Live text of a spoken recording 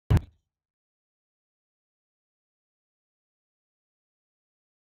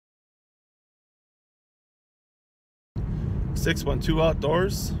612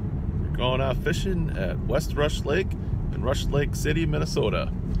 Outdoors. We're going out fishing at West Rush Lake in Rush Lake City,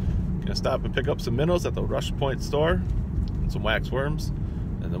 Minnesota. Gonna stop and pick up some minnows at the Rush Point store and some wax worms,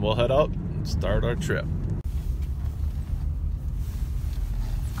 and then we'll head out and start our trip.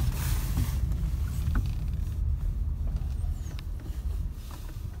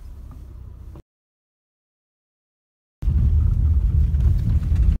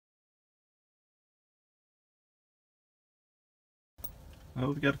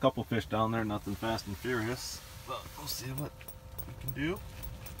 Well, we've got a couple fish down there, nothing fast and furious, but we'll see what we can do.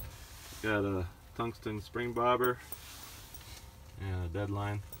 Got a tungsten spring bobber and a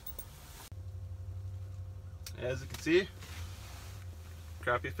deadline. As you can see,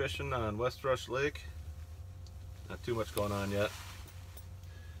 crappie fishing on West Rush Lake. Not too much going on yet.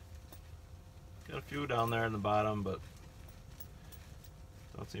 Got a few down there in the bottom, but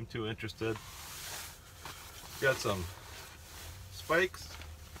don't seem too interested. Got some spikes,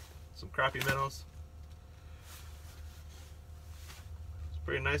 some crappie minnows. It's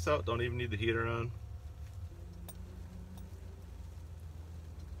pretty nice out, don't even need the heater on.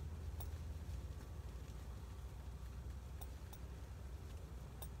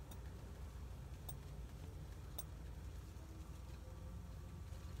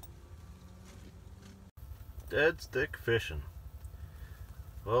 Dead stick fishing.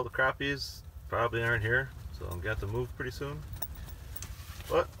 Well, the crappies probably aren't here, so I'm gonna have to move pretty soon.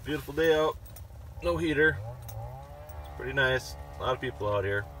 But beautiful day out, no heater. It's pretty nice. A lot of people out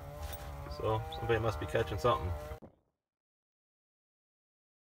here, so somebody must be catching something.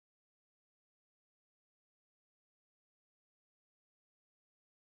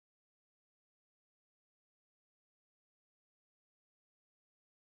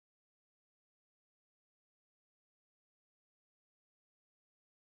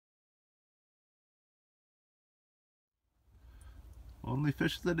 Only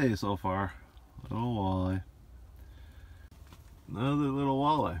fish of the day so far. Little walleye. Another little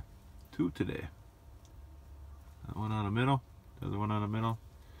walleye. 2 today. That one on a minnow. The other one on a minnow.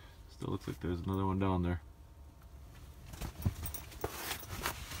 Still looks like there's another one down there.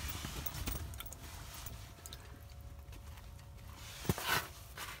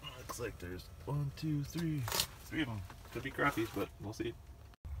 Looks like there's 1, 2, 3 of them. Could be crappies, but we'll see.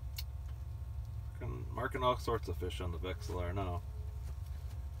 I'm marking all sorts of fish on the Vexilar now.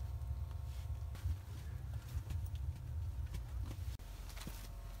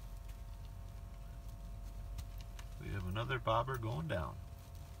 We have another bobber going down.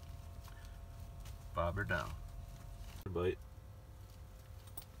 Bobber down. Bite.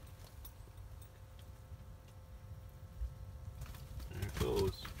 There it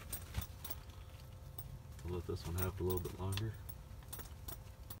goes. We'll let this one have a little bit longer.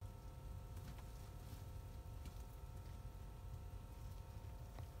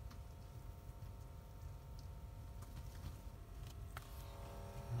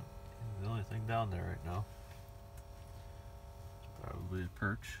 The only thing down there right now. Probably a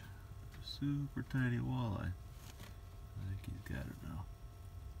perch. A super tiny walleye. I think he's got it now.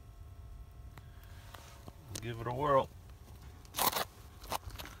 We'll give it a whirl.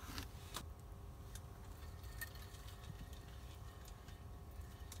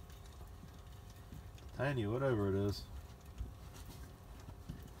 Tiny, whatever it is.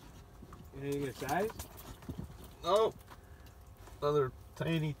 Anything of size? Nope. Another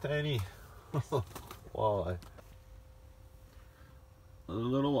tiny walleye. Another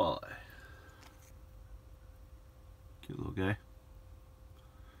little walleye. Cute little guy.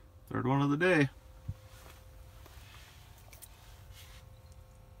 Third one of the day.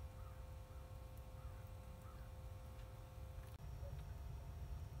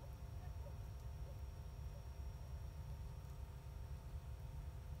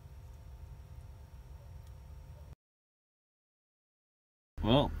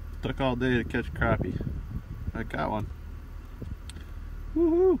 Well, took all day to catch a crappie. I got one.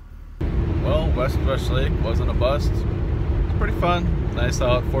 Woohoo! Well, West Rush Lake wasn't a bust. It's pretty fun. Nice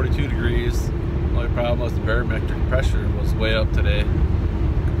out, 42 degrees. The only problem was the barometric pressure was way up today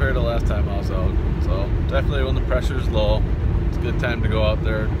compared to last time I was out. So definitely when the pressure's low, it's a good time to go out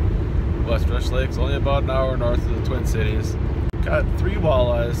there. West Rush Lake's only about an hour north of the Twin Cities. Caught 3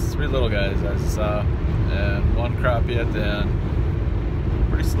 walleyes, 3 little guys as you saw, and 1 crappie at the end.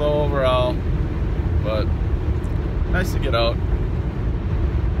 Pretty slow overall, but nice to get out.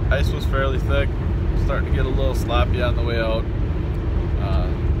 Ice was fairly thick, starting to get a little sloppy on the way out.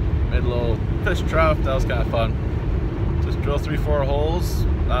 Made a little fish trough, that was kind of fun. Just drill 3-4 holes,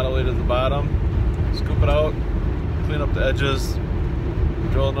 all the way to the bottom, scoop it out, clean up the edges,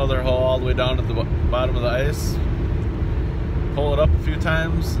 drill another hole all the way down to the bottom of the ice, pull it up a few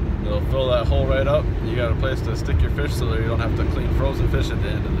times, and it'll fill that hole right up. You got a place to stick your fish so that you don't have to clean frozen fish at the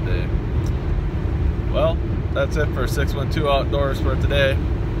end of the day. Well, that's it for 612 Outdoors for today,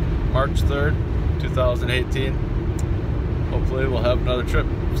 March 3rd, 2018. Hopefully we'll have another trip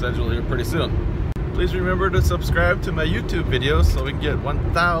scheduled here pretty soon. Please remember to subscribe to my YouTube videos so we can get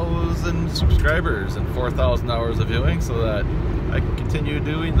 1,000 subscribers and 4,000 hours of viewing so that I can continue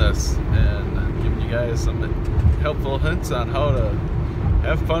doing this and giving you guys some helpful hints on how to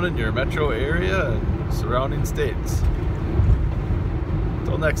have fun in your metro area and surrounding states.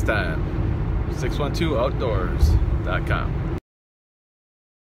 Until next time, 612outdoors.com.